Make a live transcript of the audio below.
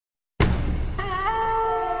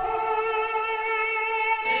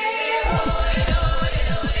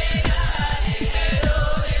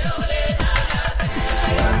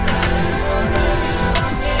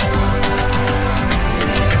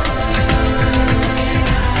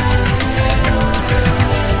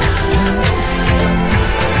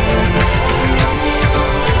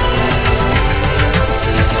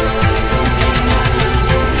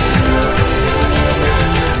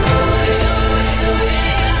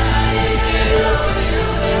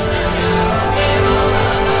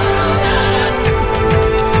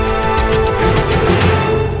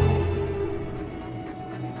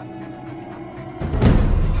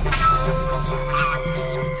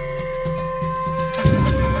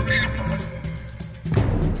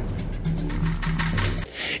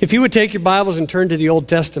If you would take your Bibles and turn to the Old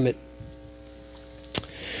Testament,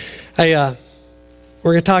 we're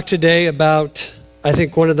going to talk today about, I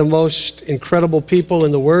think, one of the most incredible people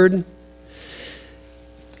in the Word,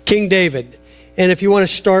 King David. And if you want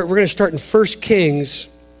to start, we're going to start in 1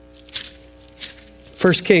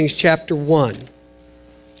 Kings chapter 1.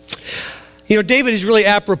 You know, David is really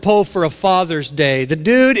apropos for a Father's Day. The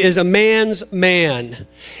dude is a man's man.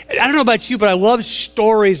 I don't know about you, but I love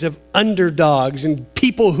stories of underdogs and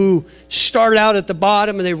people who start out at the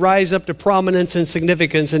bottom and they rise up to prominence and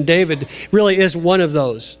significance, and David really is one of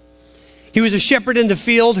those. He was a shepherd in the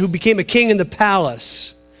field who became a king in the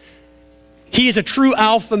palace. He is a true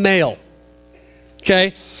alpha male,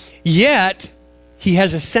 okay? Yet, he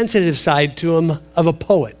has a sensitive side to him of a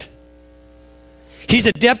poet. He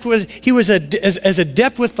was as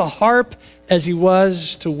adept with the harp as he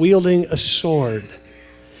was to wielding a sword.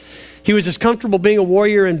 He was as comfortable being a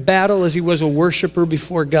warrior in battle as he was a worshiper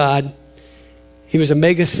before God. He was a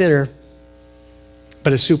mega sinner,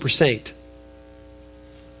 but a super saint.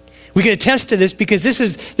 We can attest to this because this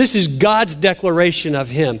is God's declaration of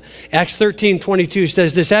him. Acts 13:22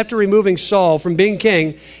 says this: after removing Saul from being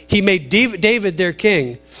king, he made David their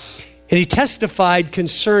king. And he testified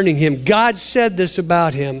concerning him. God said this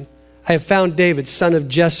about him: I have found David, son of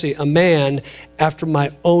Jesse, a man after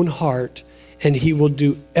my own heart, and he will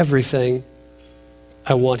do everything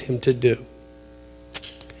I want him to do.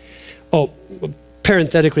 Oh,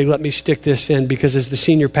 parenthetically, let me stick this in because as the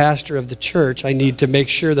senior pastor of the church, I need to make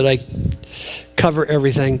sure that I cover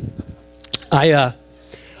everything.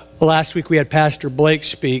 Last week we had Pastor Blake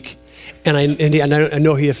speak. And I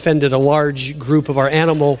know he offended a large group of our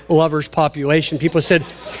animal lovers population. People said,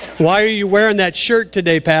 why are you wearing that shirt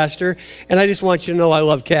today, Pastor? And I just want you to know I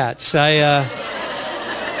love cats. So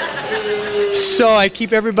I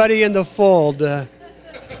keep everybody in the fold. So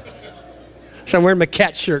I'm wearing my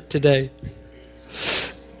cat shirt today.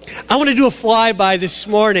 I want to do a flyby this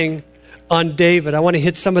morning on David. I want to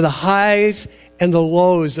hit some of the highs and the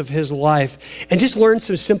lows of his life, and just learn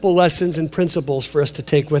some simple lessons and principles for us to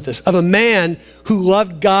take with us of a man who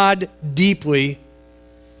loved God deeply,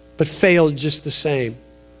 but failed just the same.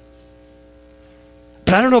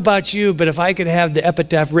 But I don't know about you, but if I could have the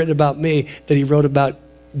epitaph written about me that he wrote about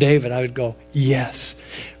David, I would go, yes,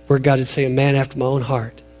 where God would say, a man after my own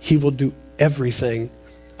heart, he will do everything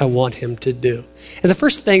I want him to do. And the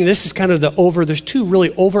first thing, this is kind of there's two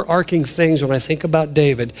really overarching things when I think about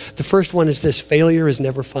David. The first one is this: failure is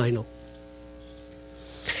never final.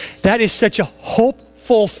 That is such a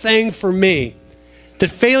hopeful thing for me, that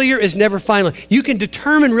failure is never final. You can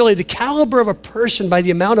determine really the caliber of a person by the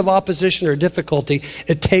amount of opposition or difficulty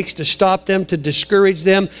it takes to stop them, to discourage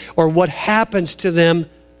them, or what happens to them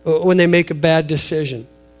when they make a bad decision.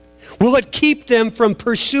 Will it keep them from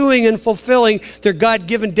pursuing and fulfilling their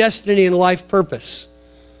God-given destiny and life purpose?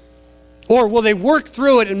 Or will they work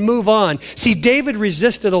through it and move on? See, David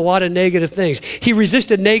resisted a lot of negative things. He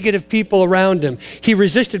resisted negative people around him. He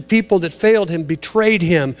resisted people that failed him, betrayed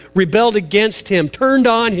him, rebelled against him, turned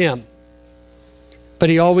on him. But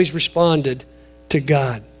he always responded to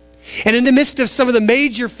God. And in the midst of some of the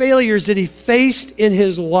major failures that he faced in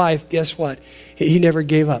his life, guess what? He never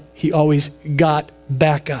gave up. He always got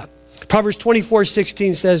back up. Proverbs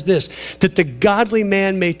 24:16 says this, that the godly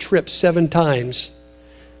man may trip 7 times,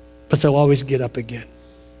 but they'll always get up again.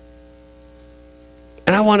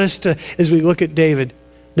 And I want us to, as we look at David,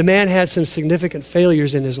 the man had some significant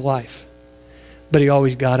failures in his life, but he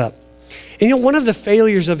always got up. And you know, one of the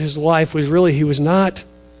failures of his life was really he was not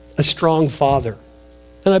a strong father.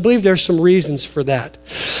 And I believe there's some reasons for that.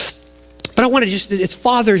 But I want to it's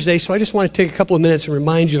Father's Day, so I just want to take a couple of minutes and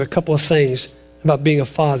remind you of a couple of things about being a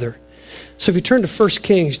father. So if you turn to 1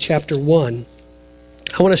 Kings chapter 1,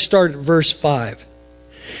 I want to start at verse 5.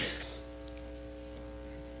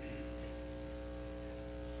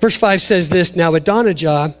 Verse 5 says this: now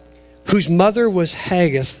Adonijah, whose mother was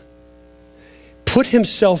Haggith, put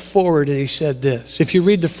himself forward and he said this. If you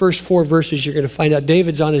read the first 4 verses, you're going to find out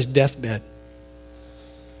David's on his deathbed.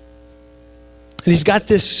 And he's got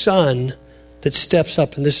this son that steps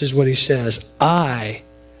up, and this is what he says: I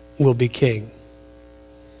will be king.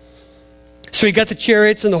 So he got the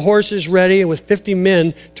chariots and the horses ready, and with 50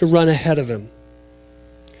 men to run ahead of him.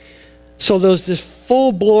 So there's this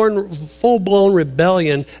full-blown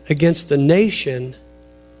rebellion against the nation,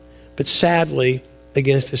 but sadly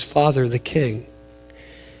against his father, the king.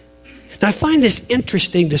 Now I find this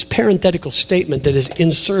interesting, this parenthetical statement that is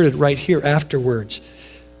inserted right here afterwards.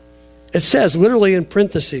 It says, literally in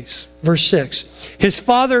parentheses, verse 6, his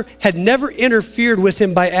father had never interfered with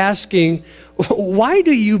him by asking, why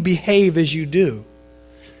do you behave as you do?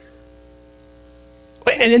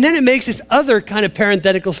 And then it makes this other kind of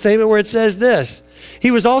parenthetical statement where it says this: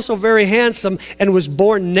 he was also very handsome and was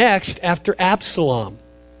born next after Absalom.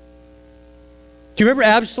 Do you remember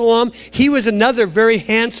Absalom? He was another very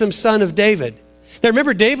handsome son of David. Now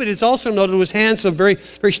remember, David is also noted as handsome, very,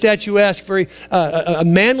 very statuesque, very a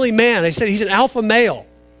manly man. I said he's an alpha male.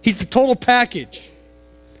 He's the total package.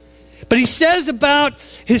 But he says about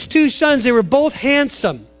his two sons, they were both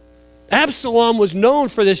handsome. Absalom was known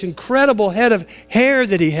for this incredible head of hair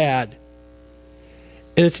that he had.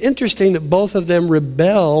 And it's interesting that both of them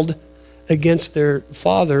rebelled against their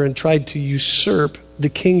father and tried to usurp the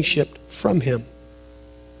kingship from him.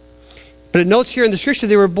 But it notes here in the scripture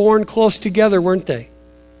they were born close together, weren't they?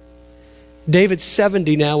 David's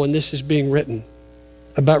 70 now when this is being written,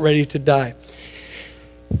 about ready to die.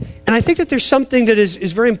 And I think that there's something that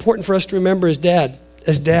is very important for us to remember as dads,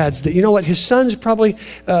 that you know what, his sons probably,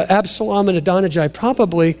 Absalom and Adonijah,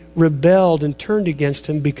 probably rebelled and turned against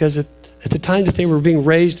him because at the time that they were being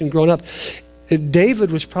raised and grown up,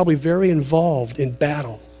 David was probably very involved in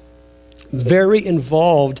battle, very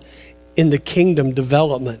involved in the kingdom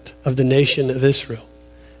development of the nation of Israel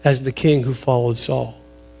as the king who followed Saul.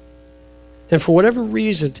 And for whatever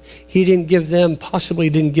reason, he possibly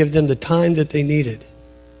didn't give them the time that they needed.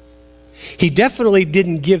 He definitely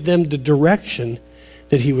didn't give them the direction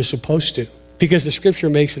that he was supposed to, because the scripture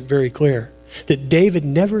makes it very clear that David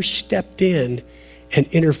never stepped in and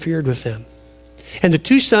interfered with them. And the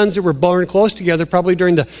two sons that were born close together, probably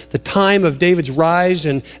during the time of David's rise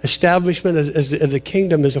and establishment of the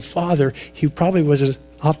kingdom as a father, he probably was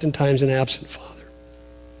oftentimes an absent father.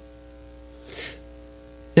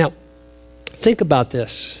 Now, think about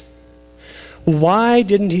this. Why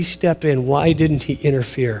didn't he step in? Why didn't he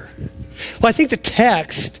interfere? Well, I think the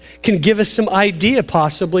text can give us some idea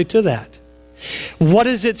possibly to that. What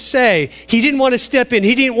does it say? He didn't want to step in.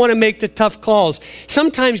 He didn't want to make the tough calls.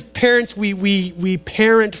 Sometimes parents, we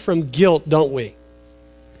parent from guilt, don't we?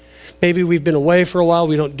 Maybe we've been away for a while.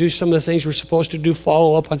 We don't do some of the things we're supposed to do,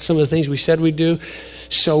 follow up on some of the things we said we'd do.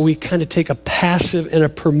 So we kind of take a passive and a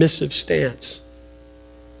permissive stance.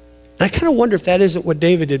 And I kind of wonder if that isn't what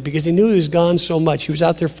David did, because he knew he was gone so much. He was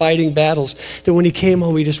out there fighting battles that when he came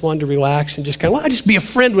home, he just wanted to relax and just kind of, well, I'll just be a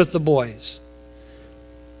friend with the boys.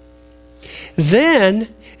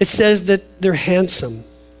 Then it says that they're handsome.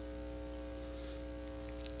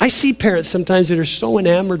 I see parents sometimes that are so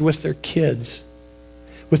enamored with their kids,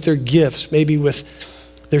 with their gifts, maybe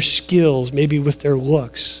with their skills, maybe with their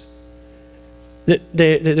looks, that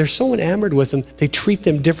they're so enamored with them, they treat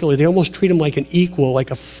them differently. They almost treat them like an equal,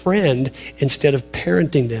 like a friend, instead of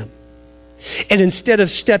parenting them. And instead of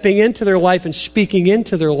stepping into their life and speaking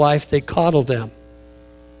into their life, they coddle them.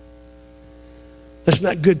 That's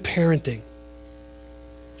not good parenting.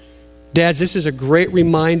 Dads, this is a great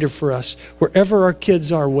reminder for us. Wherever our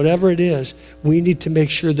kids are, whatever it is, we need to make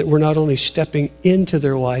sure that we're not only stepping into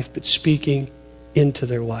their life, but speaking into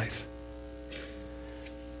their life.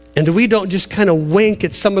 And that we don't just kind of wink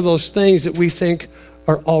at some of those things that we think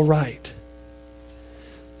are all right.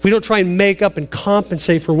 We don't try and make up and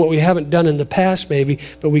compensate for what we haven't done in the past maybe,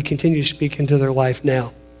 but we continue to speak into their life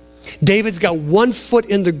now. David's got one foot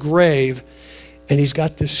in the grave, and he's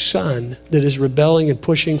got this son that is rebelling and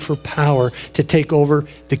pushing for power to take over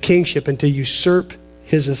the kingship and to usurp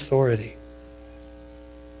his authority.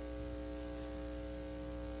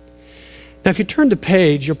 Now, if you turn the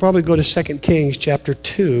page, you'll probably go to 2 Kings chapter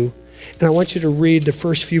 2, and I want you to read the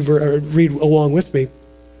first few read along with me.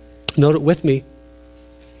 Note it with me.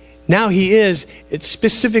 Now it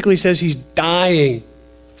specifically says he's dying.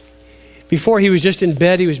 Before he was just in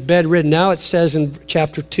bed, he was bedridden. Now it says in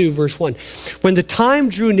chapter 2, verse 1, when the time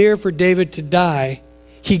drew near for David to die,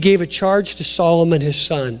 he gave a charge to Solomon his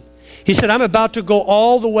son. He said, I'm about to go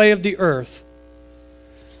all the way of the earth.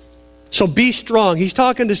 So be strong. He's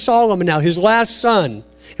talking to Solomon now, his last son.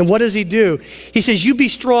 And what does he do? He says, you be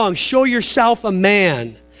strong. Show yourself a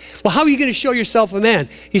man. Well, how are you going to show yourself a man?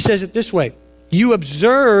 He says it this way. You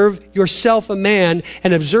observe yourself a man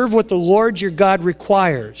and observe what the Lord your God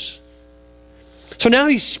requires. So now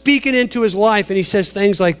he's speaking into his life, and he says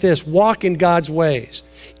things like this: walk in God's ways.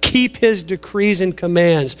 Keep his decrees and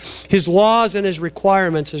commands, his laws and his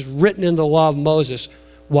requirements as written in the law of Moses.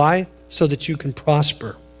 Why? So that you can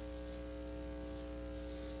prosper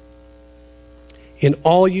in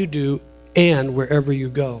all you do and wherever you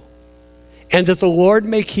go. And that the Lord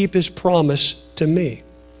may keep his promise to me.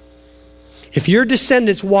 If your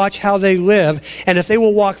descendants watch how they live, and if they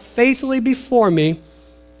will walk faithfully before me,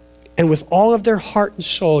 and with all of their heart and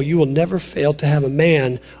soul, you will never fail to have a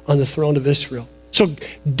man on the throne of Israel. So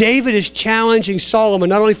David is challenging Solomon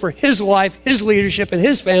not only for his life, his leadership, and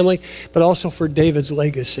his family, but also for David's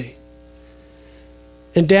legacy.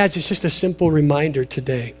 And dads, it's just a simple reminder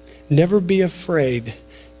today. Never be afraid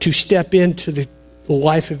to step into the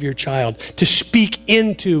life of your child, to speak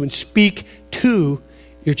into and speak to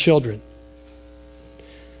your children.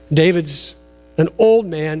 David's an old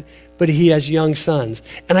man, but he has young sons.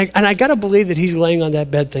 And I got to believe that he's laying on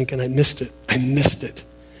that bed thinking, I missed it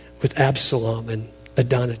with Absalom and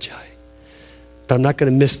Adonijah. But I'm not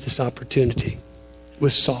going to miss this opportunity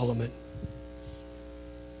with Solomon.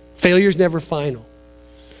 Failure's never final.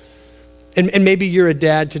 And maybe you're a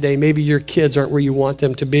dad today. Maybe your kids aren't where you want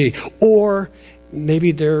them to be. Or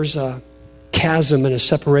maybe there's a chasm and a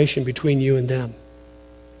separation between you and them.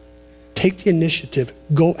 Take the initiative.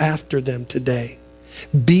 Go after them today.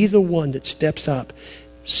 Be the one that steps up,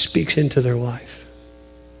 speaks into their life.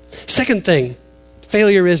 Second thing,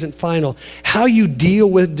 failure isn't final. How you deal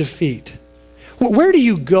with defeat. Where do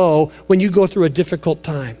you go when you go through a difficult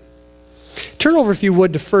time? Turn over, if you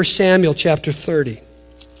would, to 1 Samuel chapter 30.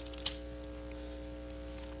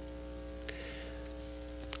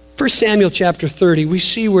 1 Samuel chapter 30, we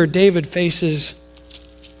see where David faces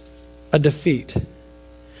a defeat.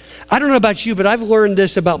 I don't know about you, but I've learned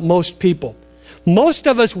this about most people. Most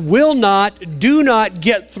of us do not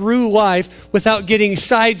get through life without getting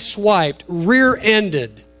sideswiped,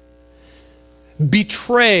 rear-ended,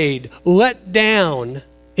 betrayed, let down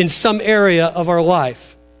in some area of our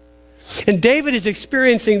life. And David is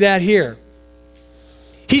experiencing that here.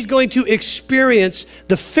 He's going to experience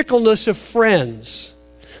the fickleness of friends,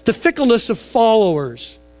 the fickleness of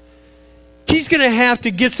followers. He's going to have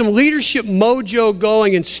to get some leadership mojo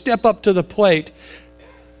going and step up to the plate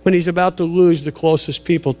when he's about to lose the closest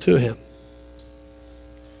people to him.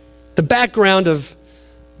 The background of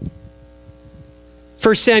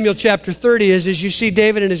 1 Samuel chapter 30 is, as you see,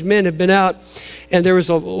 David and his men have been out, and there was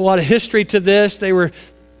a lot of history to this. They were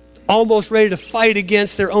almost ready to fight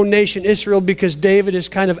against their own nation, Israel, because David is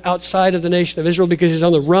kind of outside of the nation of Israel because he's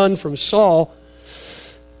on the run from Saul.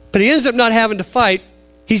 But he ends up not having to fight.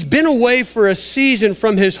 He's been away for a season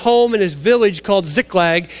from his home in his village called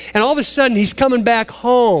Ziklag, and all of a sudden he's coming back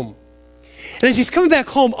home. And as he's coming back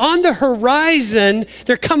home, on the horizon,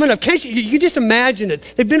 they're coming up. Can't you can just imagine it.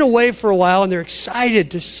 They've been away for a while, and they're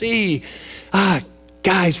excited to see,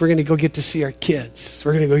 guys, we're going to go get to see our kids.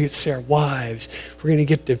 We're going to go get to see our wives. We're going to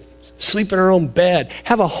get to sleep in our own bed,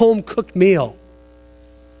 have a home-cooked meal.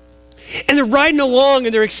 And they're riding along,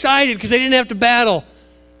 and they're excited because they didn't have to battle.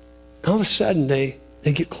 All of a sudden, they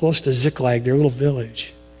get close to Ziklag, their little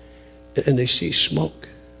village, and they see smoke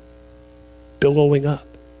billowing up.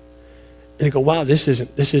 And they go, wow, this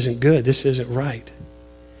isn't good. This isn't right.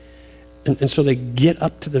 And so they get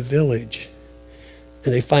up to the village,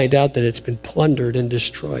 and they find out that it's been plundered and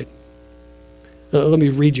destroyed. Let me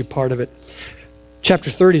read you part of it. Chapter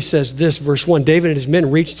 30 says this, verse 1, David and his men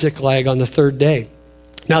reached Ziklag on the third day.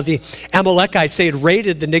 Now, the Amalekites, they had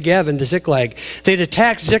raided the Negev and the Ziklag. They had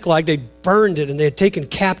attacked Ziklag, they burned it, and they had taken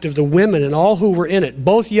captive the women and all who were in it,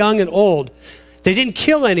 both young and old. They didn't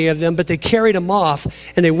kill any of them, but they carried them off,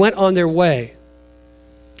 and they went on their way.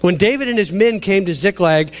 When David and his men came to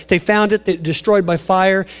Ziklag, they found it destroyed by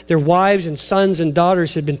fire. Their wives and sons and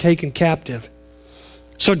daughters had been taken captive.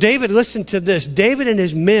 So David, listen to this. David and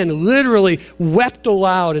his men literally wept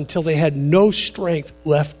aloud until they had no strength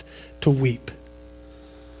left to weep.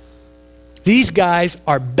 These guys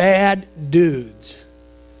are bad dudes,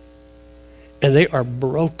 and they are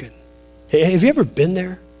broken. Hey, have you ever been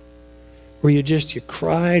there where you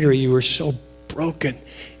cried or you were so broken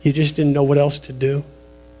you just didn't know what else to do?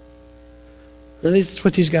 That's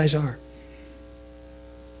what these guys are.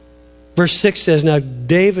 Verse 6 says, now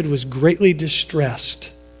David was greatly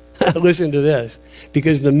distressed. Listen to this.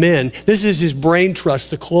 Because the men, this is his brain trust,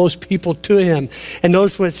 the close people to him. And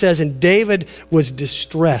notice what it says, and David was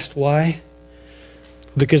distressed. Why?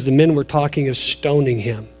 Because the men were talking of stoning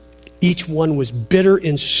him. Each one was bitter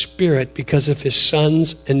in spirit because of his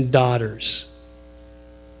sons and daughters.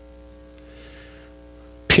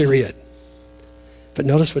 Period. But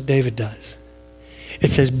notice what David does.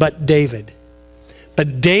 It says, but David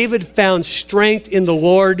found strength in the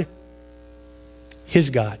Lord, his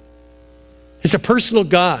God. It's a personal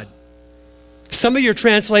God. Some of your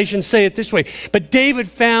translations say it this way, but David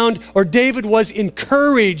was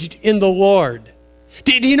encouraged in the Lord.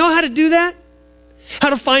 Do you know how to do that? How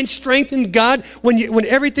to find strength in God when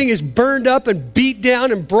everything is burned up and beat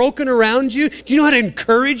down and broken around you? Do you know how to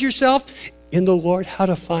encourage yourself in the Lord? How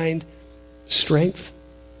to find strength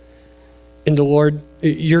in the Lord,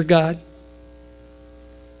 your God?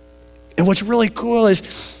 And what's really cool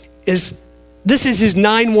is This is his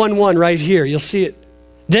 911 right here. You'll see it.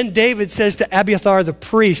 Then David says to Abiathar the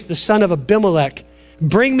priest, the son of Abimelech,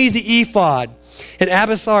 bring me the ephod. And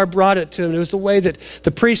Abiathar brought it to him. It was the way that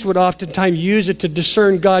the priest would oftentimes use it to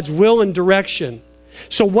discern God's will and direction.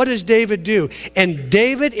 So what does David do? And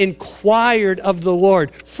David inquired of the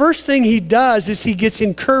Lord. First thing he does is he gets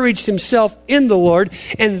encouraged himself in the Lord,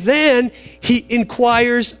 and then he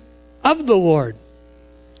inquires of the Lord.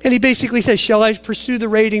 And he basically says, shall I pursue the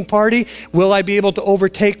raiding party? Will I be able to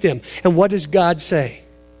overtake them? And what does God say?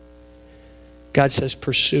 God says,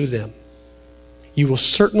 pursue them. You will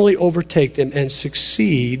certainly overtake them and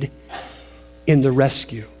succeed in the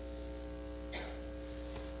rescue.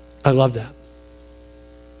 I love that.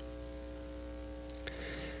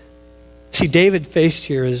 See, David faced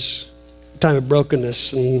here is a time of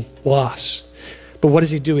brokenness and loss. But what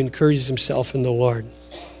does he do? He encourages himself in the Lord.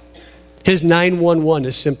 His 911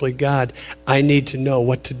 is simply, God, I need to know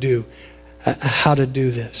what to do, how to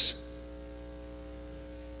do this.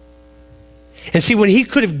 And see, when he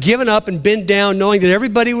could have given up and been down, knowing that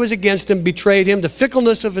everybody was against him, betrayed him, the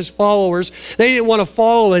fickleness of his followers, they didn't want to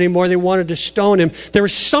follow anymore, they wanted to stone him. There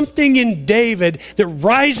was something in David that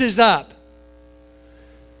rises up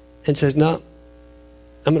and says, no,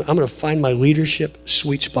 I'm going to find my leadership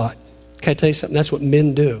sweet spot. Can I tell you something? That's what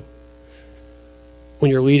men do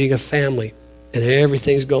when you're leading a family and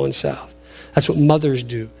everything's going south. That's what mothers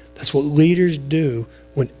do. That's what leaders do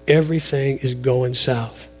when everything is going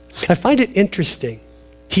south. I find it interesting.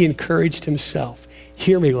 He encouraged himself.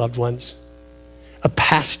 Hear me, loved ones. A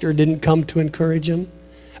pastor didn't come to encourage him.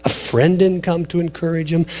 A friend didn't come to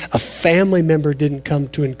encourage him. A family member didn't come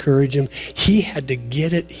to encourage him. He had to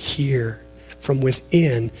get it here from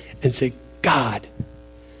within and say, God,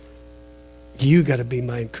 you got to be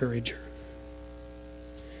my encourager.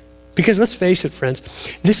 Because let's face it, friends,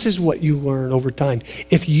 this is what you learn over time.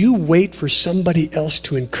 If you wait for somebody else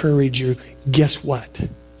to encourage you, guess what?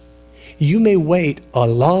 You may wait a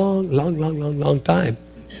long time.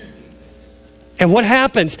 And what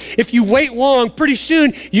happens? If you wait long, pretty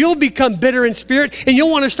soon you'll become bitter in spirit and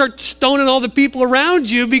you'll want to start stoning all the people around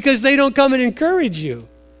you because they don't come and encourage you.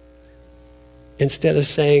 Instead of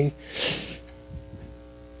saying,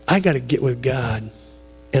 I got to get with God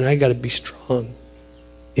and I got to be strong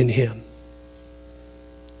in Him.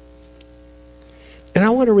 And I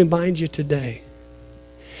want to remind you today,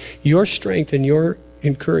 your strength and your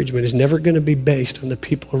encouragement is never going to be based on the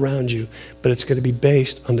people around you, but it's going to be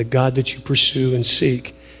based on the God that you pursue and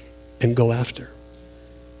seek and go after.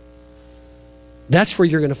 That's where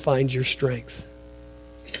you're going to find your strength.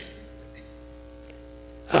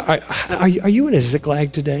 Are you in a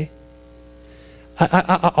Ziklag today?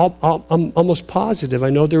 I'm almost positive. I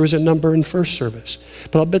know there was a number in first service,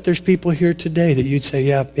 but I'll bet there's people here today that you'd say,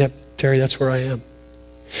 yeah, Terry, that's where I am.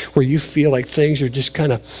 Where you feel like things are just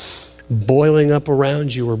kind of boiling up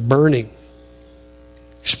around you or burning,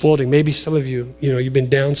 exploding. Maybe some of you, you've been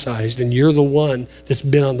downsized and you're the one that's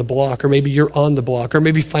been on the block, or maybe you're on the block, or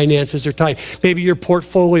maybe finances are tight. Maybe your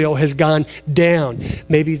portfolio has gone down.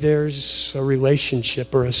 Maybe there's a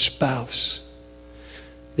relationship or a spouse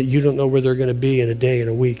that you don't know where they're going to be in a day, in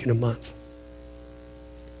a week, in a month.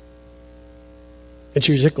 It's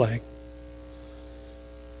your Ziklag.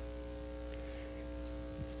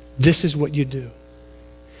 This is what you do.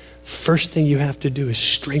 First thing you have to do is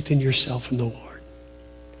strengthen yourself in the Lord.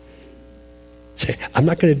 Say, I'm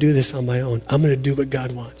not going to do this on my own. I'm going to do what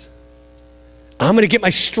God wants. I'm going to get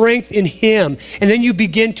my strength in Him. And then you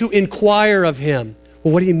begin to inquire of Him.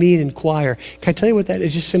 Well, what do you mean inquire? Can I tell you what that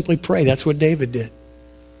is? Just simply pray. That's what David did.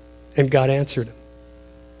 And God answered him.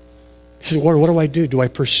 He said, Lord, what do I do? Do I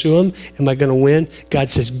pursue Him? Am I going to win? God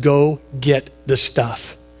says, go get the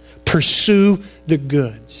stuff. Pursue the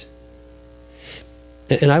goods.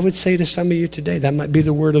 And I would say to some of you today, that might be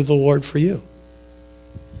the word of the Lord for you.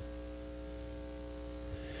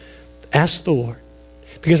 Ask the Lord.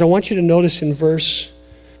 Because I want you to notice in verse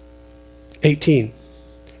 18,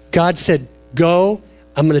 God said, go,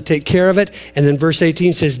 I'm going to take care of it. And then verse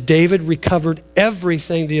 18 says, David recovered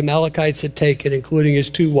everything the Amalekites had taken, including his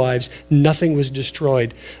 2 wives. Nothing was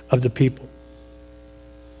destroyed of the people.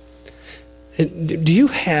 And do you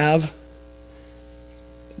have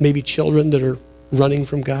maybe children that are running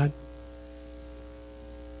from God?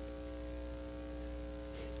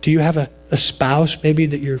 Do you have a spouse maybe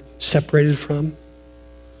that you're separated from?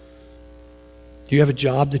 Do you have a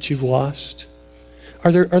job that you've lost?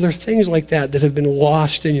 Are there things like that that have been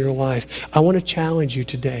lost in your life? I want to challenge you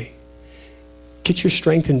today. Get your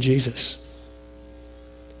strength in Jesus.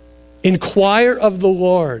 Inquire of the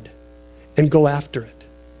Lord and go after it.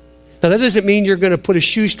 Now, that doesn't mean you're going to put a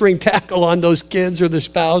shoestring tackle on those kids or the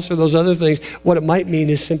spouse or those other things. What it might mean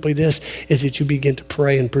is simply this, is that you begin to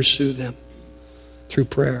pray and pursue them through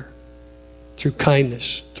prayer, through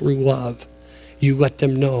kindness, through love. You let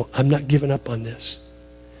them know, I'm not giving up on this.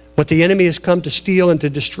 What the enemy has come to steal and to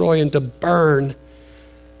destroy and to burn,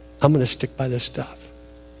 I'm going to stick by this stuff.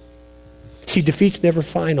 See, defeat's never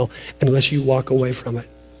final unless you walk away from it.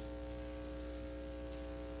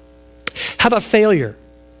 How about failure?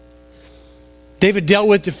 David dealt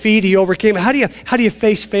with defeat. He overcame it. How do you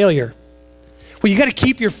face failure? Well, you got to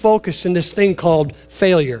keep your focus in this thing called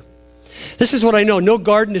failure. This is what I know. No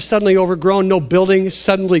garden is suddenly overgrown. No building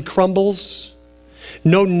suddenly crumbles.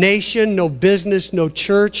 No nation, no business, no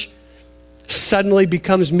church suddenly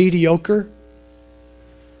becomes mediocre.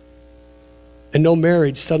 And no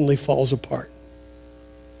marriage suddenly falls apart.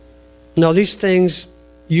 No, these things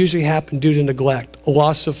usually happen due to neglect, a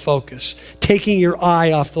loss of focus, taking your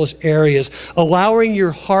eye off those areas, allowing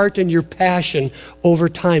your heart and your passion over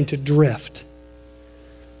time to drift.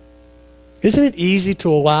 Isn't it easy to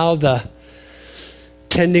allow the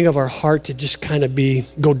tending of our heart to just kind of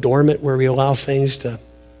go dormant, where we allow things to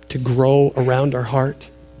grow around our heart?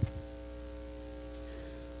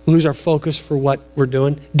 Lose our focus for what we're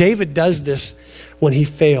doing. David does this when he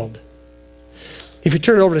failed. If you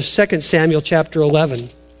turn it over to 2 Samuel chapter 11,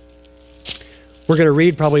 we're going to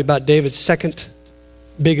read probably about David's second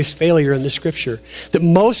biggest failure in the scripture that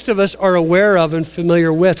most of us are aware of and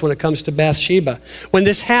familiar with when it comes to Bathsheba. When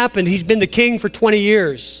this happened, he's been the king for 20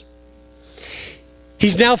 years.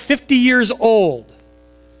 He's now 50 years old.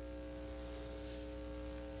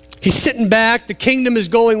 He's sitting back. The kingdom is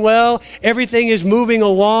going well. Everything is moving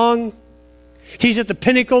along. He's at the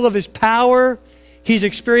pinnacle of his power. He's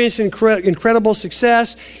experienced incredible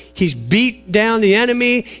success. He's beat down the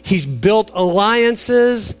enemy. He's built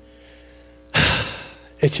alliances.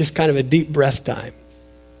 It's just kind of a deep breath time.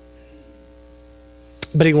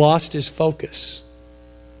 But he lost his focus.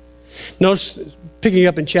 Notice, picking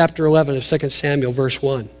up in chapter 11 of 2 Samuel, verse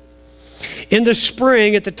 1. In the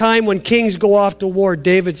spring, at the time when kings go off to war,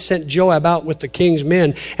 David sent Joab out with the king's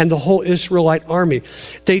men and the whole Israelite army.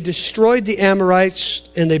 They destroyed the Amorites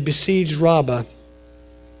and they besieged Rabbah.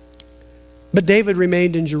 But David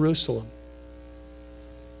remained in Jerusalem.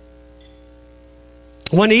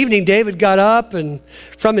 One evening, David got up and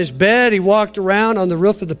from his bed, he walked around on the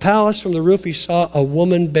roof of the palace. From the roof, he saw a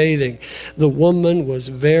woman bathing. The woman was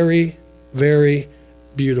very, very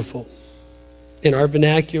beautiful. In our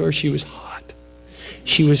vernacular, she was hot.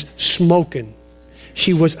 She was smoking.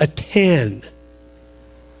 She was a 10.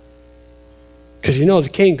 Because the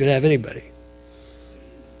king could have anybody.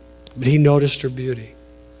 But he noticed her beauty.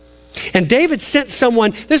 And David sent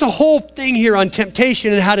someone. There's a whole thing here on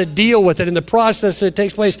temptation and how to deal with it in the process that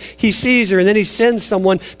takes place. He sees her and then he sends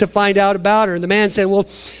someone to find out about her. And the man said, well,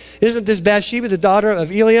 isn't this Bathsheba the daughter of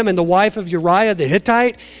Eliam and the wife of Uriah the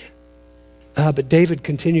Hittite? But David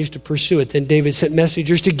continues to pursue it. Then David sent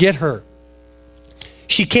messengers to get her.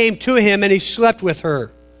 She came to him and he slept with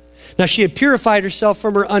her. Now she had purified herself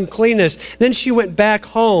from her uncleanness. Then she went back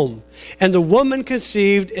home. And the woman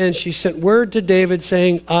conceived and she sent word to David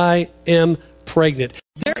saying, I am pregnant.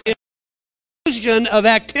 There is a explosion of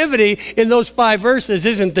activity in those 5 verses,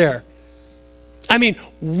 isn't there? I mean,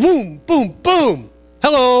 boom, boom, boom.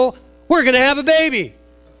 Hello, we're going to have a baby.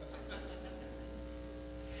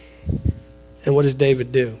 And what does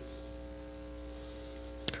David do?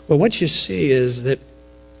 Well, what you see is that,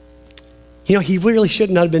 he really should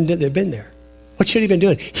not have been there. What should he have been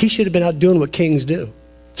doing? He should have been out doing what kings do.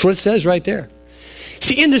 That's what it says right there.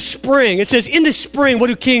 See, in the spring, it says, in the spring, what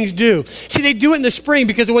do kings do? See, they do it in the spring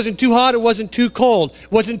because it wasn't too hot, it wasn't too cold.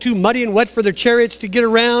 It wasn't too muddy and wet for their chariots to get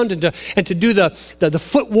around and to do the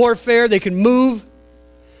foot warfare. They could move.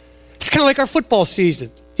 It's kind of like our football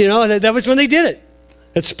season. That was when they did it.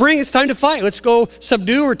 At spring, it's time to fight. Let's go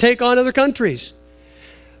subdue or take on other countries.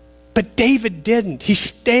 But David didn't. He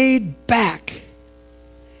stayed back.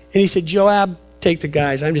 And he said, Joab, take the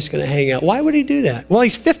guys. I'm just going to hang out. Why would he do that? Well,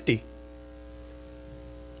 he's 50.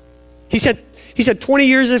 He said 20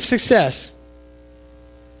 years of success.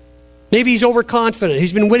 Maybe he's overconfident.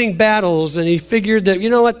 He's been winning battles and he figured that,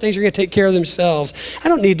 things are going to take care of themselves. I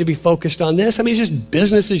don't need to be focused on this. It's just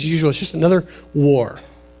business as usual. It's just another war.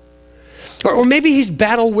 Or maybe he's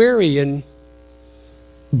battle weary and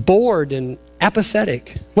bored and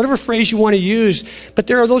apathetic. Whatever phrase you want to use. But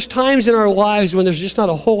there are those times in our lives when there's just not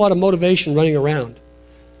a whole lot of motivation running around.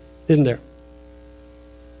 Isn't there?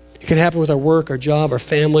 It can happen with our work, our job, our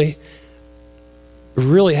family. It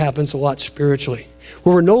really happens a lot spiritually.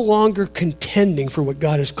 Where we're no longer contending for what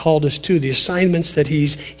God has called us to, the assignments that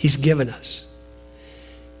He's given us.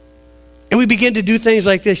 And we begin to do things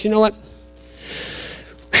like this. You know what?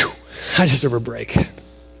 Whew, I deserve a break.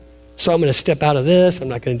 So I'm going to step out of this. I'm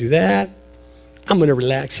not going to do that. I'm going to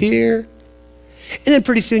relax here. And then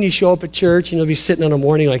pretty soon you show up at church and you'll be sitting on a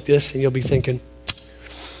morning like this and you'll be thinking,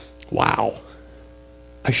 wow,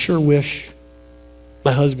 I sure wish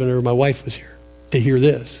my husband or my wife was here to hear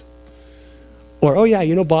this. Or, oh yeah,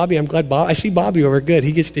 you know Bobby, I'm glad I see Bobby over, good,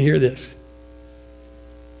 he gets to hear this.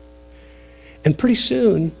 And pretty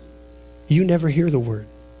soon, you never hear the word.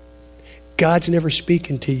 God's never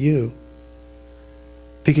speaking to you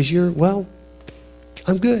because you're, well,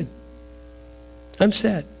 I'm good. I'm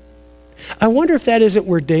set. I wonder if that isn't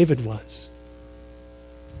where David was.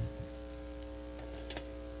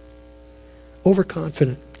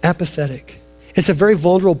 Overconfident, apathetic. It's a very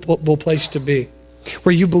vulnerable place to be,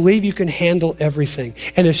 where you believe you can handle everything.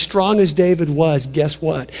 And as strong as David was, guess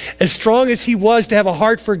what? As strong as he was to have a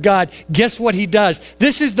heart for God, guess what he does?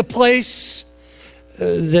 This is the place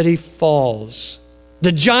that he falls.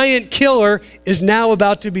 The giant killer is now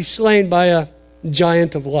about to be slain by a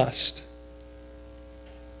giant of lust.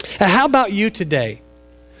 How about you today?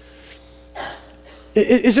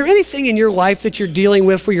 Is there anything in your life that you're dealing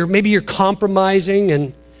with where maybe you're compromising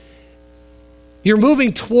and you're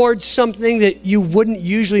moving towards something that you wouldn't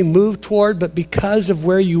usually move toward, but because of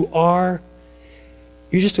where you are,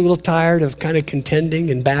 you're just a little tired of kind of contending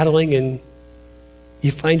and battling and you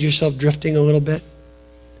find yourself drifting a little bit?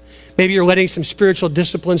 Maybe you're letting some spiritual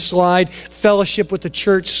discipline slide, fellowship with the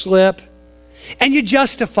church slip, and you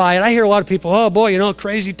justify it. I hear a lot of people, oh boy, you know,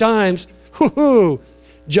 crazy times. Whoo-hoo,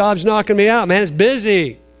 job's knocking me out, man, it's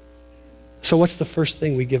busy. So what's the first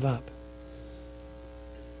thing we give up?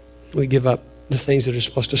 We give up the things that are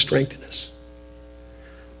supposed to strengthen us.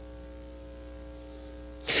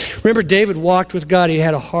 Remember, David walked with God. He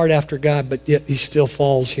had a heart after God, but yet he still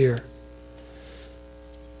falls here.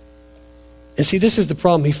 And see, this is the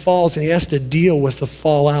problem. He falls and he has to deal with the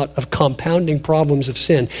fallout of compounding problems of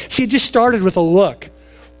sin. See, it just started with a look.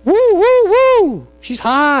 Woo, woo, woo. She's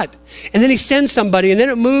hot. And then he sends somebody, and then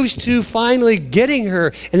it moves to finally getting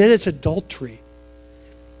her, and then it's adultery.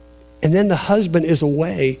 And then the husband is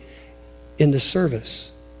away in the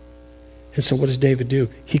service. And so what does David do?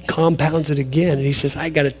 He compounds it again, and he says, I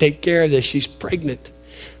got to take care of this. She's pregnant.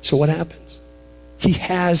 So what happens? He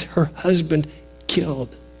has her husband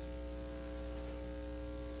killed.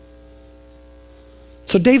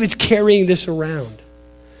 So David's carrying this around.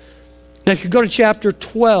 Now, if you go to chapter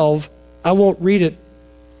 12, I won't read it.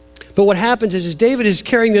 But what happens is David is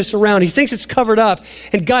carrying this around. He thinks it's covered up,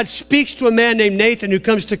 and God speaks to a man named Nathan who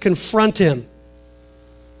comes to confront him.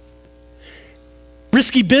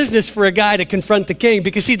 Risky business for a guy to confront the king,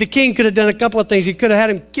 because see, the king could have done a couple of things. He could have had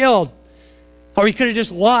him killed, or he could have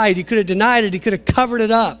just lied. He could have denied it. He could have covered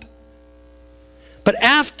it up. But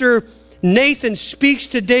after Nathan speaks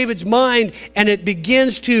to David's mind and it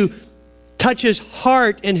begins to touch his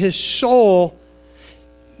heart and his soul,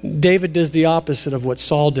 David does the opposite of what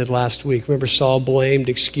Saul did last week. Remember, Saul blamed,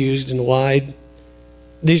 excused, and lied?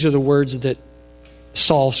 These are the words that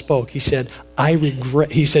Saul spoke. He said, I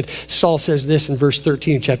regret. He said, Saul says this in verse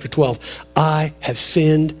 13, chapter 12, I have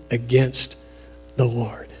sinned against the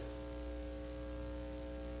Lord.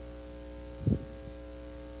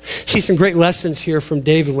 See some great lessons here from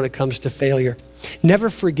David when it comes to failure. Never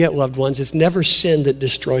forget, loved ones, it's never sin that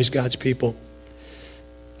destroys God's people.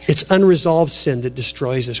 It's unresolved sin that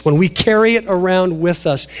destroys us. When we carry it around with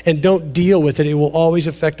us and don't deal with it, it will always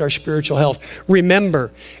affect our spiritual health.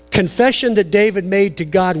 Remember, confession that David made to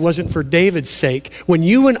God wasn't for David's sake. When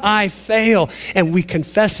you and I fail and we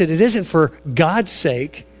confess it, it isn't for God's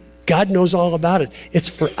sake. God knows all about it. It's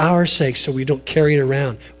for our sake, so we don't carry it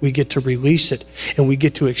around. We get to release it, and we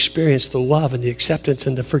get to experience the love and the acceptance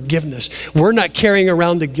and the forgiveness. We're not carrying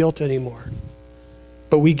around the guilt anymore,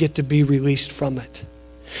 but we get to be released from it.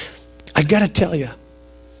 I got to tell you,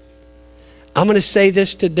 I'm going to say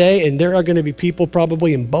this today, and there are going to be people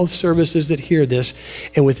probably in both services that hear this,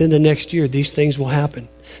 and within the next year, these things will happen.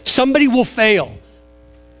 Somebody will fail.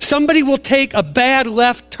 Somebody will take a bad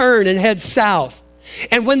left turn and head south.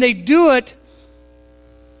 And when they do it,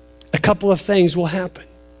 a couple of things will happen.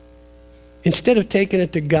 Instead of taking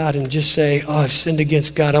it to God and just say, oh, I've sinned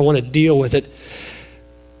against God, I want to deal with it,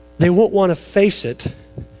 they won't want to face it,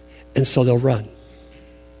 and so they'll run.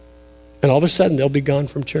 And all of a sudden, they'll be gone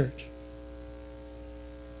from church.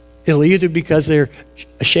 It'll either be because they're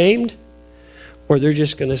ashamed, or they're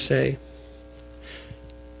just going to say,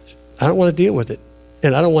 I don't want to deal with it,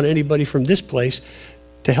 and I don't want anybody from this place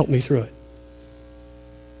to help me through it.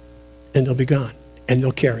 And they'll be gone, and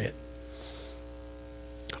they'll carry it.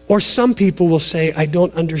 Or some people will say, I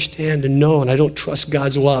don't understand and know, and I don't trust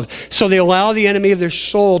God's love. So they allow the enemy of their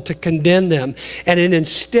soul to condemn them. And then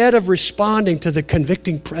instead of responding to the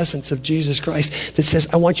convicting presence of Jesus Christ that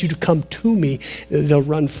says, I want you to come to me, they'll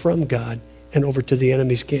run from God and over to the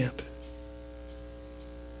enemy's camp.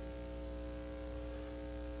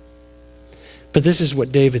 But this is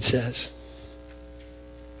what David says.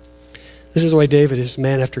 This is why David is a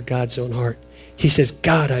man after God's own heart. He says,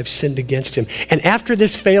 God, I've sinned against him. And after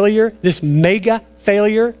this failure, this mega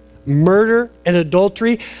failure, murder and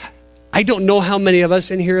adultery, I don't know how many of us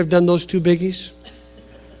in here have done those two biggies.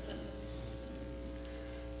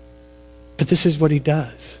 But this is what he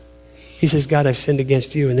does. He says, God, I've sinned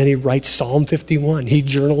against you. And then he writes Psalm 51. He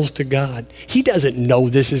journals to God. He doesn't know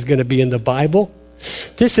this is going to be in the Bible.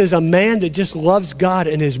 This is a man that just loves God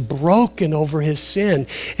and is broken over his sin.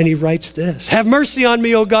 And he writes this, have mercy on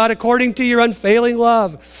me, O God, according to your unfailing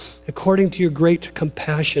love, according to your great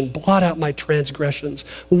compassion. Blot out my transgressions.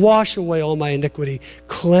 Wash away all my iniquity.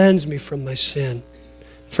 Cleanse me from my sin.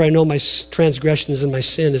 For I know my transgressions and my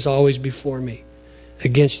sin is always before me.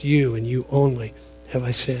 Against you and you only have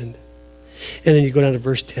I sinned. And then you go down to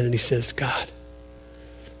verse 10 and he says, God,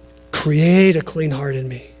 create a clean heart in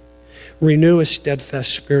me. Renew a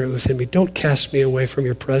steadfast spirit within me. Don't cast me away from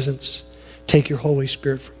your presence. Take your Holy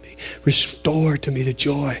Spirit from me. Restore to me the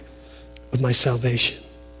joy of my salvation.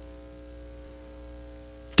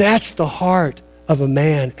 That's the heart of a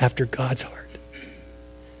man after God's heart.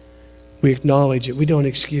 We acknowledge it. We don't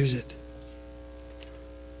excuse it.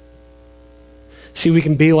 See, we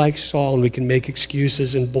can be like Saul and we can make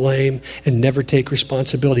excuses and blame and never take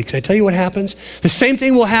responsibility. Can I tell you what happens? The same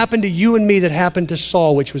thing will happen to you and me that happened to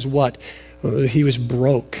Saul, which was what? He was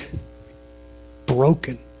broken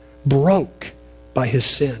by his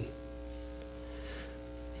sin.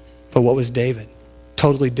 But what was David?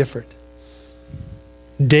 Totally different.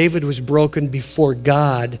 David was broken before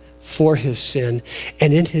God for his sin,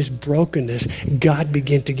 and in his brokenness, God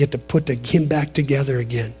began to get to put him back together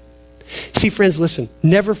again. See, friends, listen,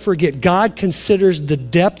 never forget, God considers the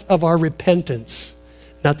depth of our repentance,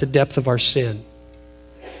 not the depth of our sin.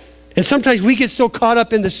 And sometimes we get so caught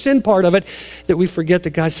up in the sin part of it that we forget that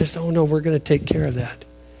God says, oh no, we're going to take care of that.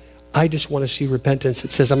 I just want to see repentance.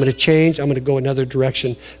 It says, I'm going to change, I'm going to go another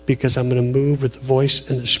direction because I'm going to move with the voice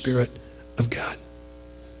and the Spirit of God.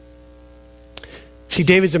 See,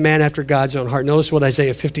 David's a man after God's own heart. Notice what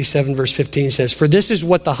Isaiah 57 verse 15 says, for this is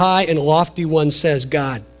what the high and lofty one says,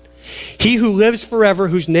 God. He who lives forever,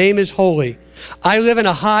 whose name is holy. I live in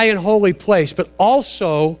a high and holy place, but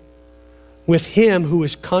also with him who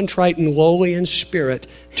is contrite and lowly in spirit,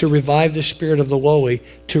 to revive the spirit of the lowly,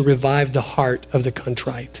 to revive the heart of the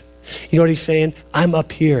contrite. You know what he's saying? I'm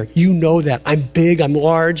up here. You know that. I'm big, I'm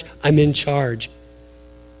large, I'm in charge.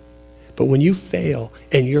 But when you fail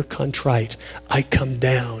and you're contrite, I come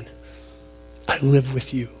down. I live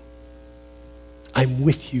with you. I'm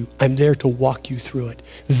with you. I'm there to walk you through it.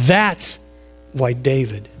 That's why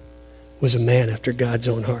David was a man after God's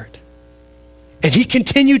own heart. And he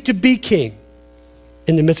continued to be king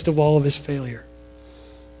in the midst of all of his failure.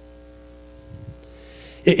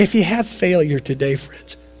 If you have failure today,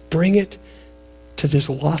 friends, bring it to this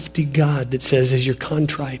lofty God that says, as you're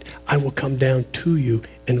contrite, I will come down to you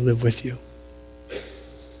and live with you.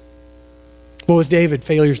 Well, with David,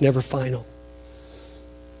 failure is never final.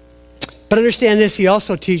 But understand this, he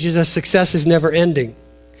also teaches us success is never ending.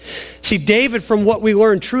 See, David, from what we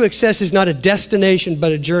learn, true success is not a destination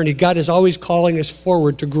but a journey. God is always calling us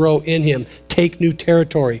forward to grow in him, take new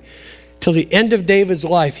territory. Till the end of David's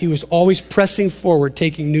life, he was always pressing forward,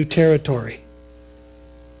 taking new territory.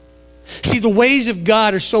 See, the ways of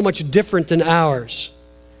God are so much different than ours.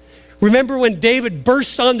 Remember when David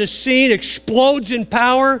bursts on the scene, explodes in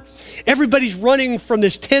power? Everybody's running from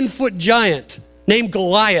this 10-foot giant named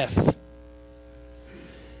Goliath.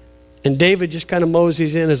 And David just kind of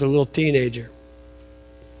moseys in as a little teenager.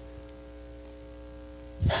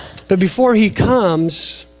 But before he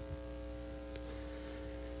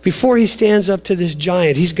stands up to this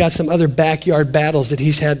giant, he's got some other backyard battles that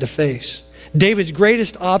he's had to face. David's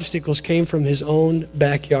greatest obstacles came from his own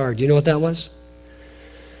backyard. You know what that was?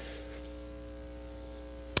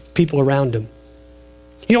 People around him.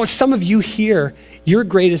 You know what? Some of you here, your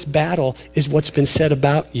greatest battle is what's been said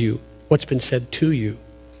about you, what's been said to you,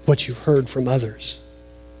 what you've heard from others.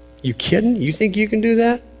 You kidding? You think you can do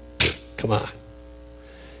that? Come on.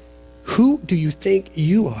 Who do you think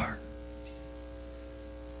you are?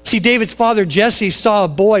 See, David's father, Jesse, saw a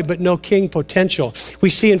boy, but no king potential. We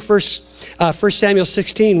see in 1 Samuel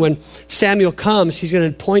 16, when Samuel comes, he's going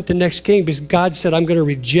to appoint the next king because God said, I'm going to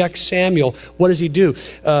reject Samuel. What does he do?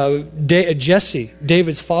 Jesse,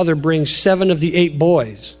 David's father, brings 7 of the 8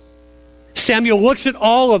 boys. Samuel looks at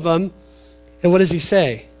all of them, and what does he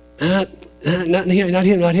say? Not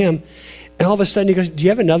him. And all of a sudden he goes, do you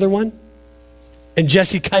have another one? And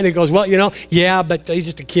Jesse kind of goes, well, yeah, but he's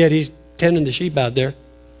just a kid. He's tending the sheep out there.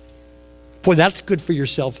 Boy, that's good for your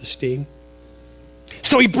self-esteem.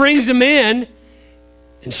 So he brings him in,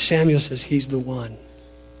 and Samuel says, he's the one.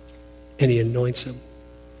 And he anoints him.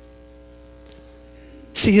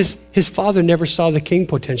 See, his father never saw the king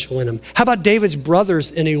potential in him. How about David's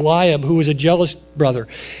brothers and Eliab, who was a jealous brother?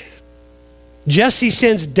 Jesse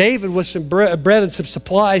sends David with some bread and some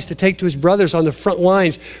supplies to take to his brothers on the front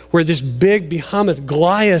lines where this big behemoth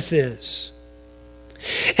Goliath is.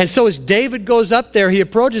 And so as David goes up there, he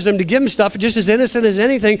approaches them to give him stuff, just as innocent as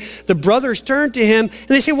anything. The brothers turn to him and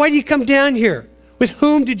they say, why do you come down here? With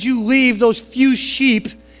whom did you leave those few sheep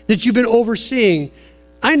that you've been overseeing?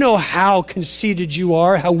 I know how conceited you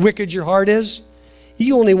are, how wicked your heart is.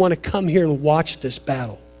 You only want to come here and watch this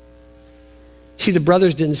battle. See, the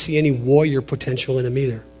brothers didn't see any warrior potential in him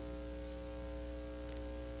either.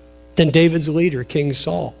 Then David's leader, King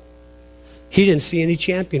Saul. He didn't see any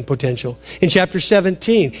champion potential. In chapter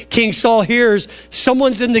 17, King Saul hears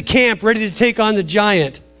someone's in the camp ready to take on the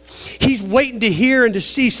giant. He's waiting to hear and to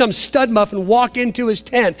see some stud muffin walk into his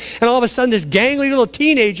tent. And all of a sudden, this gangly little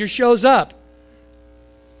teenager shows up.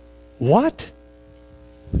 What?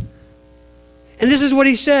 And this is what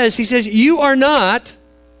he says. He says, you are not,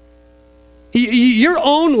 you're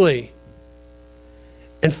only.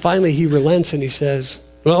 And finally, he relents and he says,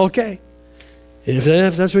 well, okay. If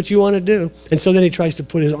that's what you want to do. And so then he tries to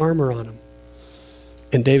put his armor on him.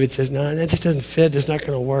 And David says, no, that just doesn't fit. It's not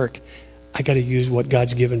going to work. I got to use what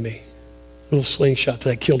God's given me. A little slingshot that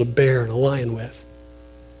I killed a bear and a lion with.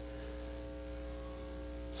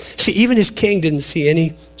 See, even his king didn't see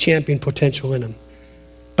any champion potential in him.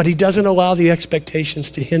 But he doesn't allow the expectations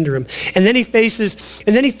to hinder him. And then he faces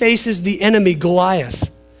the enemy, Goliath.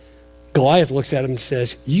 Goliath looks at him and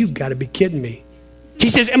says, you've got to be kidding me. He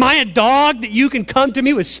says, am I a dog that you can come to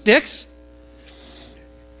me with sticks?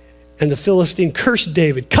 And the Philistine cursed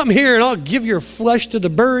David. Come here and I'll give your flesh to the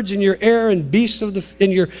birds and your air and beasts of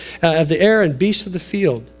the air and beasts of the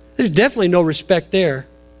field. There's definitely no respect there.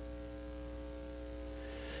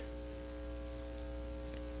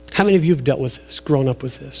 How many of you have dealt with this, grown up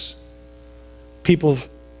with this? People have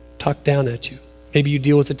talked down at you. Maybe you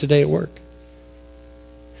deal with it today at work.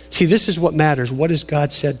 See, this is what matters. What has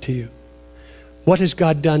God said to you? What has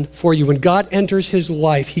God done for you? When God enters his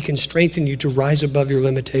life, he can strengthen you to rise above your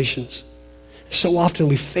limitations. So often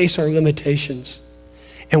we face our limitations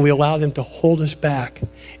and we allow them to hold us back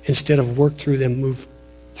instead of work through them, move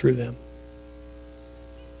through them.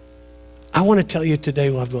 I want to tell you today,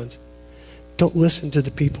 loved ones, don't listen to the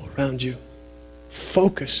people around you.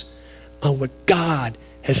 Focus on what God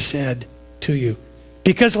has said to you.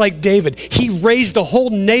 Because like David, he raised a whole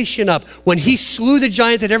nation up. When he slew the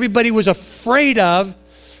giant that everybody was afraid of,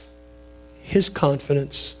 his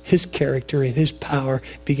confidence, his character, and his power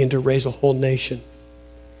began to raise a whole nation.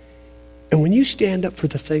 And when you stand up for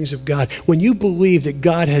the things of God, when you believe that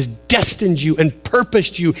God has destined you and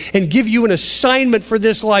purposed you and give you an assignment for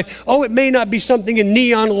this life, oh, it may not be something in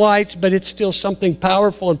neon lights, but it's still something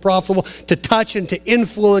powerful and profitable to touch and to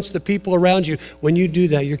influence the people around you. When you do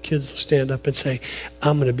that, your kids will stand up and say,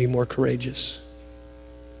 I'm going to be more courageous.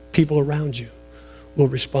 People around you will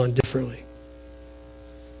respond differently.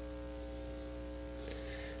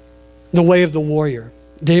 The way of the warrior.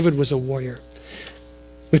 David was a warrior.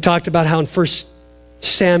 We talked about how in 1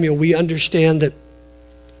 Samuel we understand that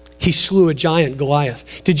he slew a giant,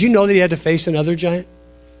 Goliath. Did you know that he had to face another giant?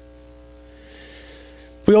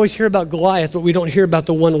 We always hear about Goliath, but we don't hear about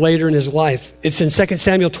the one later in his life. It's in 2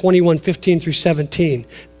 Samuel 21, 15 through 17.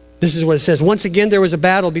 This is what it says. Once again, there was a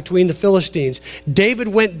battle between the Philistines. David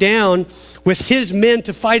went down with his men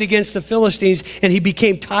to fight against the Philistines, and he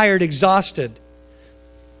became tired, exhausted.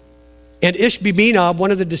 And Ishbi-Benob,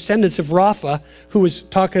 one of the descendants of Rapha, who was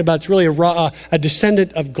talking about, it's really a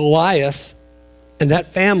descendant of Goliath and that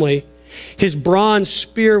family, his bronze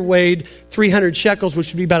spear weighed 300 shekels,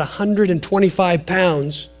 which would be about 125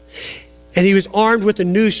 pounds. And he was armed with a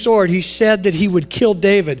new sword. He said that he would kill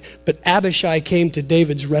David, but Abishai came to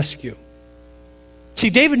David's rescue.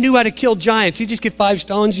 See, David knew how to kill giants. You just get 5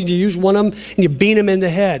 stones and you use one of them and you beat him in the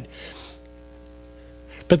head.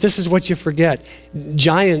 But this is what you forget.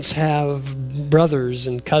 Giants have brothers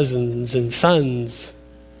and cousins and sons.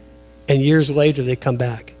 And years later, they come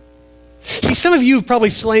back See, some of you have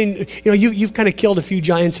probably slain, you've kind of killed a few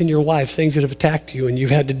giants in your life, things that have attacked you and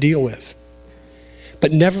you've had to deal with.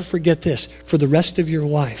 But never forget this, for the rest of your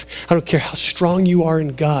life, I don't care how strong you are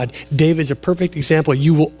in God, David's a perfect example.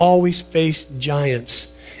 You will always face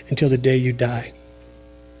giants until the day you die.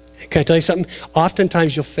 Can I tell you something?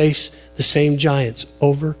 Oftentimes you'll face the same giants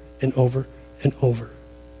over and over and over.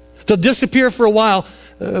 They'll disappear for a while,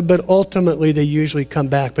 but ultimately they usually come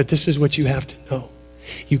back. But this is what you have to know.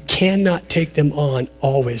 You cannot take them on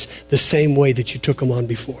always the same way that you took them on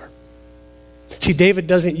before. See, David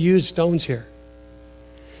doesn't use stones here.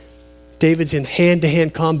 David's in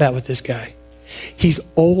hand-to-hand combat with this guy. He's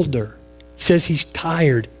older. Says he's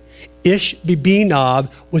tired.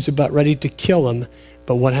 Ishbi-Benob was about ready to kill him,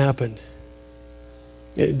 but what happened?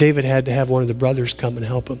 David had to have one of the brothers come and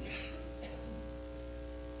help him.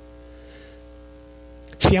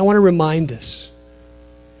 See, I want to remind us,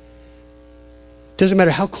 it doesn't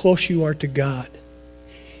matter how close you are to God,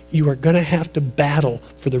 you are going to have to battle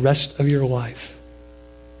for the rest of your life.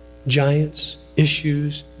 Giants,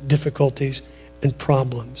 issues, difficulties, and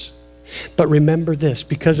problems. But remember this,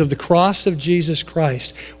 because of the cross of Jesus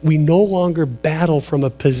Christ, we no longer battle from a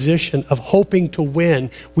position of hoping to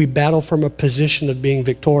win. We battle from a position of being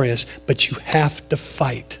victorious, but you have to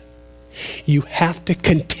fight. You have to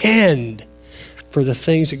contend for the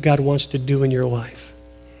things that God wants to do in your life.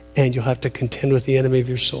 And you'll have to contend with the enemy of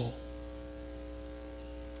your soul.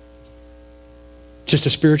 Just a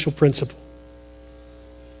spiritual principle.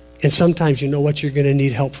 And sometimes you know what, you're going to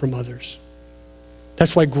need help from others.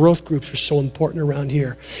 That's why growth groups are so important around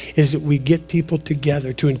here, is that we get people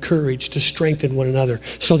together to encourage, to strengthen one another,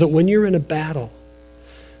 so that when you're in a battle,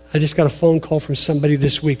 I just got a phone call from somebody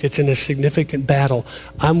this week that's in a significant battle.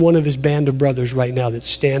 I'm one of his band of brothers right now that's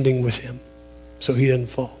standing with him so he doesn't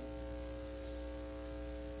fall.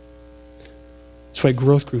 That's why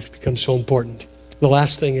growth groups become so important. The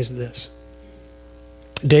last thing is this.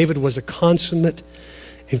 David was a consummate,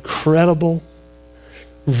 incredible,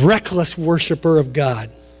 reckless worshiper of God.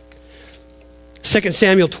 2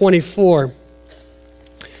 Samuel 24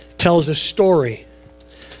 tells a story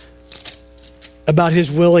about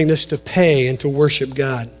his willingness to pay and to worship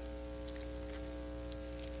God.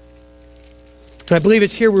 And I believe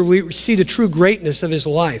it's here where we see the true greatness of his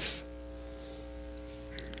life.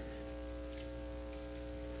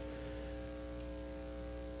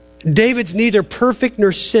 David's neither perfect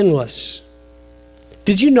nor sinless.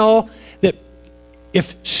 Did you know that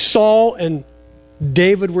if Saul and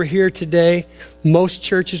David were here today, most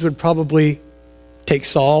churches would probably take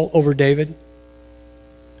Saul over David?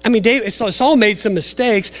 I mean, Saul made some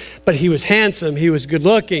mistakes, but he was handsome, he was good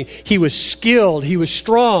looking, he was skilled, he was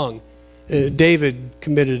strong. David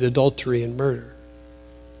committed adultery and murder.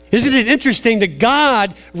 Isn't it interesting that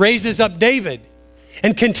God raises up David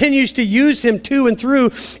and continues to use him to and through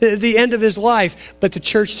the end of his life? But the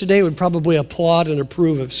church today would probably applaud and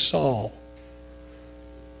approve of Saul.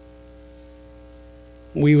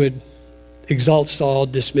 We would exalt Saul,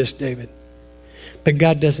 dismiss David. But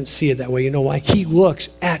God doesn't see it that way. You know why? He looks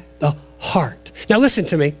at the heart. Now listen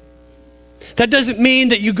to me. That doesn't mean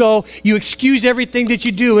that you excuse everything that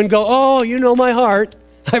you do and go, oh, you know my heart.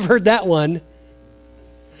 I've heard that one.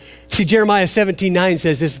 See, Jeremiah 17:9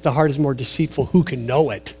 says this, that the heart is more deceitful. Who can know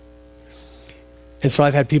it? And so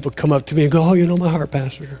I've had people come up to me and go, oh, you know my heart,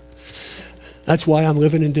 Pastor. That's why I'm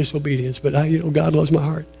living in disobedience, but God loves my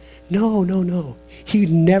heart. No. He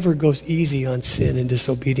never goes easy on sin and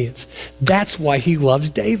disobedience. That's why he loves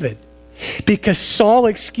David. Because Saul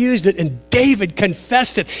excused it and David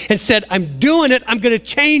confessed it and said, I'm doing it, I'm going to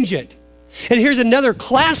change it. And here's another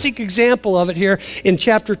classic example of it here in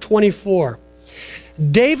chapter 24.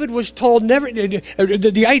 David was told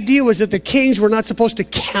the idea was that the kings were not supposed to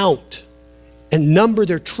count and number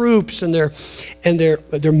their troops and their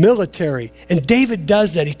military. And David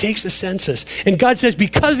does that. He takes the census. And God says,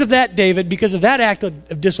 because of that, David, because of that act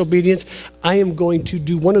of disobedience, I am going to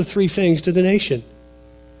do one of three things to the nation.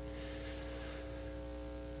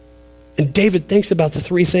 And David thinks about the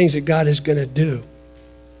three things that God is going to do.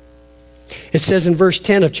 It says in verse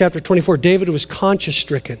 10 of chapter 24, David was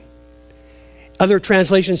conscience-stricken. Other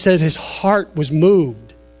translations says his heart was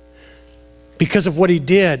moved because of what he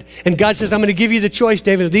did. And God says, I'm going to give you the choice,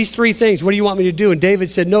 David, of these three things. What do you want me to do? And David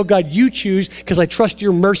said, no, God, you choose because I trust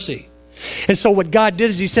your mercy. And so what God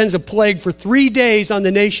did is he sends a plague for 3 days on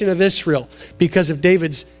the nation of Israel because of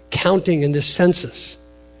David's counting in this census.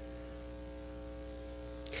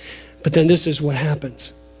 But then this is what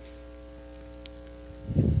happens.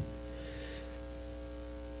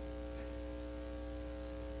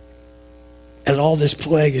 As all this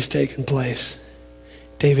plague is taking place,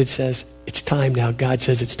 David says, it's time now. God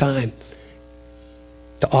says it's time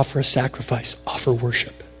to offer a sacrifice, offer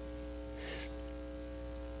worship.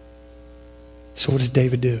 So what does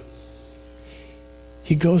David do?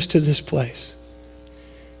 He goes to this place.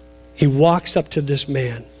 He walks up to this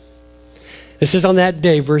man. It says on that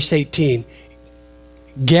day, verse 18,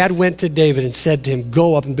 Gad went to David and said to him,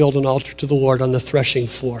 go up and build an altar to the Lord on the threshing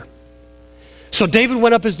floor. So David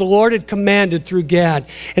went up as the Lord had commanded through Gad.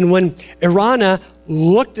 And when Araunah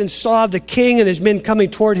looked and saw the king and his men coming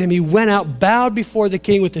toward him, he went out, bowed before the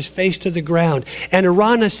king with his face to the ground. And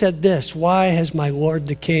Araunah said this, why has my lord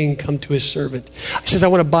the king come to his servant? He says, I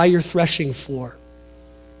want to buy your threshing floor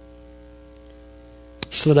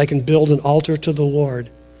so that I can build an altar to the Lord,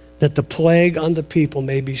 that the plague on the people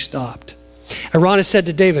may be stopped. Araunah said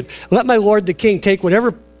to David, let my lord the king take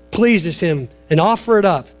whatever pleases him and offer it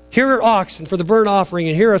up. Here are oxen for the burnt offering,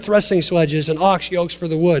 and here are threshing sledges and ox yokes for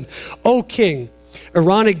the wood. O king,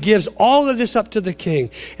 Araunah gives all of this up to the king.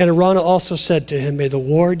 And Araunah also said to him, may the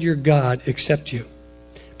Lord your God accept you.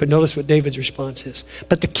 But notice what David's response is.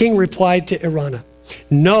 But the king replied to Araunah,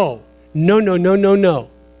 no.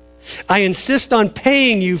 I insist on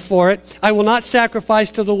paying you for it. I will not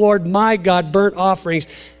sacrifice to the Lord my God burnt offerings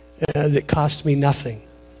that cost me nothing.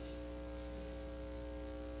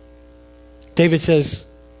 David says,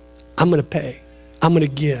 I'm going to pay. I'm going to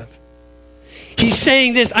give. He's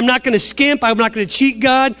saying this, I'm not going to skimp. I'm not going to cheat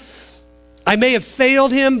God. I may have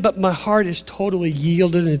failed him, but my heart is totally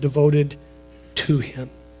yielded and devoted to him.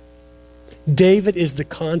 David is the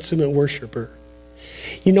consummate worshiper.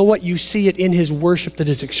 You know what? You see it in his worship that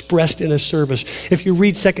is expressed in a service. If you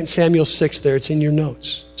read 2 Samuel 6 there, it's in your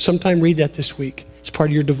notes. Sometime read that this week. It's part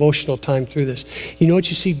of your devotional time through this. You know what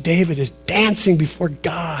you see? David is dancing before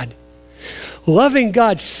God, loving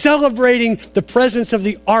God, celebrating the presence of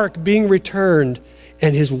the ark being returned.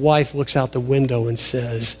 And his wife looks out the window and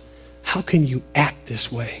says, how can you act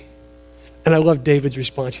this way? And I love David's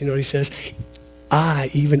response. You know what he says?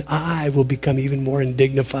 Even I will become even more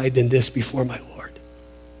indignified than this before my Lord.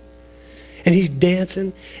 And he's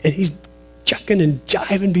dancing and he's chucking and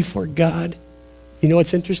jiving before God. You know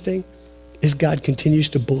what's interesting? Is God continues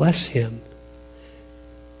to bless him.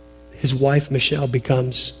 His wife, Michelle,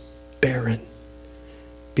 becomes barren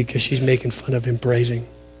because she's making fun of him praising.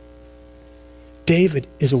 David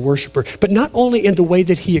is a worshiper, but not only in the way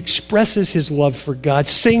that he expresses his love for God,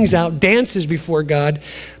 sings out, dances before God,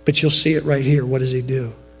 but you'll see it right here. What does he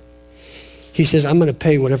do? He says, I'm going to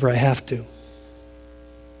pay whatever I have to.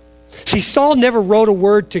 See, Saul never wrote a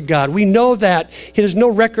word to God. We know that. There's no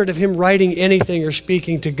record of him writing anything or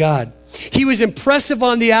speaking to God. He was impressive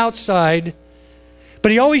on the outside,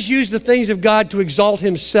 but he always used the things of God to exalt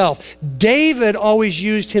himself. David always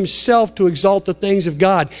used himself to exalt the things of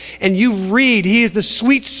God. And you read, he is the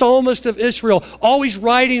sweet psalmist of Israel, always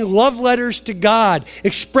writing love letters to God,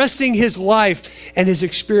 expressing his life and his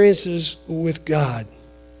experiences with God.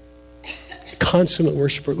 Consummate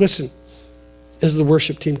worshiper. Listen, as the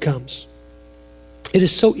worship team comes, it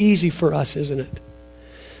is so easy for us, isn't it?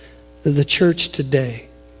 The church today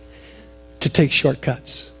to take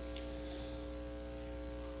shortcuts.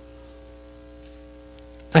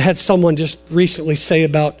 I had someone just recently say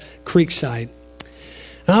about Creekside,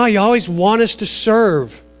 you always want us to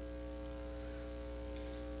serve.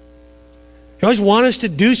 You always want us to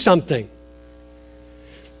do something.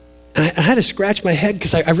 And I had to scratch my head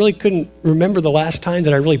because I really couldn't remember the last time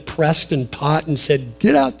that I really pressed and taught and said,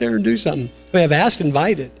 get out there and do something. I've asked,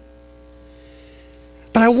 invited.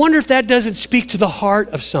 But I wonder if that doesn't speak to the heart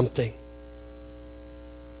of something.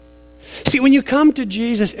 See, when you come to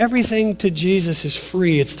Jesus, everything to Jesus is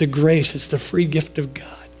free. It's the grace. It's the free gift of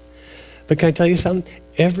God. But can I tell you something?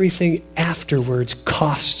 Everything afterwards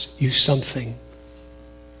costs you something.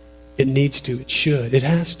 It needs to. It should. It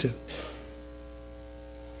has to.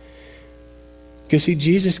 Because see,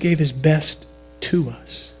 Jesus gave his best to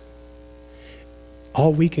us.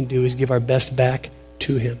 All we can do is give our best back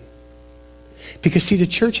to him. Because see, the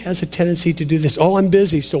church has a tendency to do this. Oh, I'm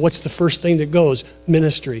busy, so what's the first thing that goes?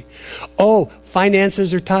 Ministry. Oh,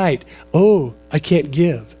 finances are tight. Oh, I can't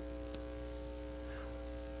give.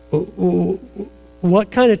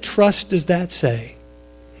 What kind of trust does that say?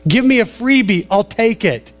 Give me a freebie, I'll take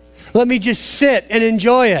it. Let me just sit and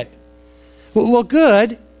enjoy it. Well,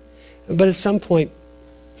 good. But at some point,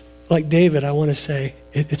 like David, I want to say,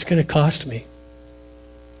 it's going to cost me.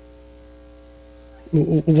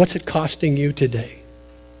 What's it costing you today?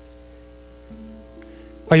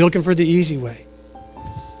 Are you looking for the easy way?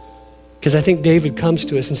 Because I think David comes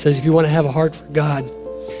to us and says, if you want to have a heart for God,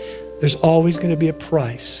 there's always going to be a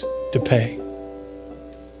price to pay.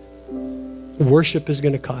 Worship is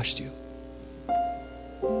going to cost you.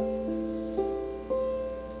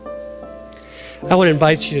 I want to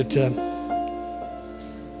invite you to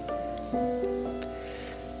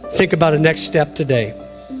think about a next step today.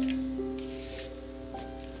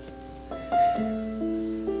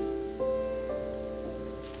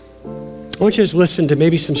 I want you to just listen to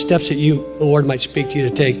maybe some steps that the Lord might speak to you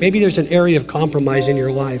to take. Maybe there's an area of compromise in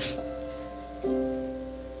your life.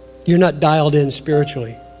 You're not dialed in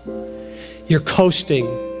spiritually. You're coasting,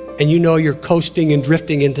 and you know you're coasting and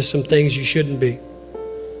drifting into some things you shouldn't be.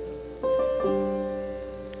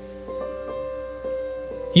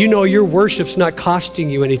 You know your worship's not costing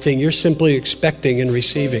you anything. You're simply expecting and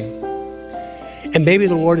receiving. And maybe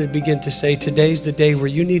the Lord would begin to say, today's the day where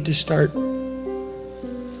you need to start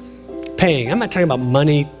paying. I'm not talking about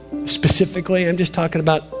money specifically. I'm just talking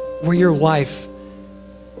about where your life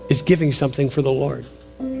is giving something for the Lord.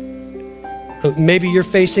 Maybe you're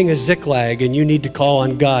facing a Ziklag and you need to call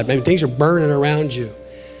on God. Maybe things are burning around you.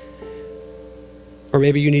 Or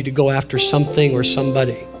maybe you need to go after something or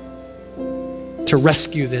somebody to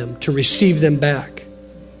rescue them, to receive them back.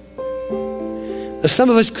 Now, some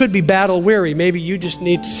of us could be battle weary. Maybe you just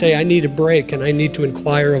need to say, I need a break and I need to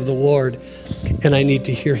inquire of the Lord and I need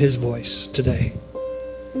to hear his voice today.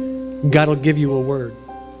 God will give you a word.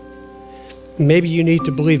 Maybe you need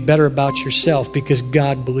to believe better about yourself because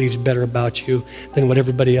God believes better about you than what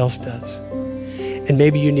everybody else does. And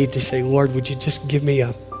maybe you need to say, Lord, would you just give me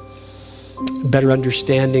a better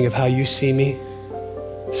understanding of how you see me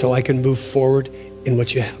so I can move forward in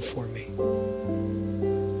what you have for me?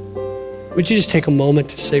 Would you just take a moment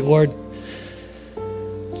to say, Lord,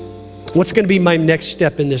 what's going to be my next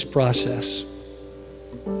step in this process?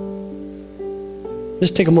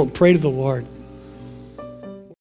 Just take a moment, pray to the Lord.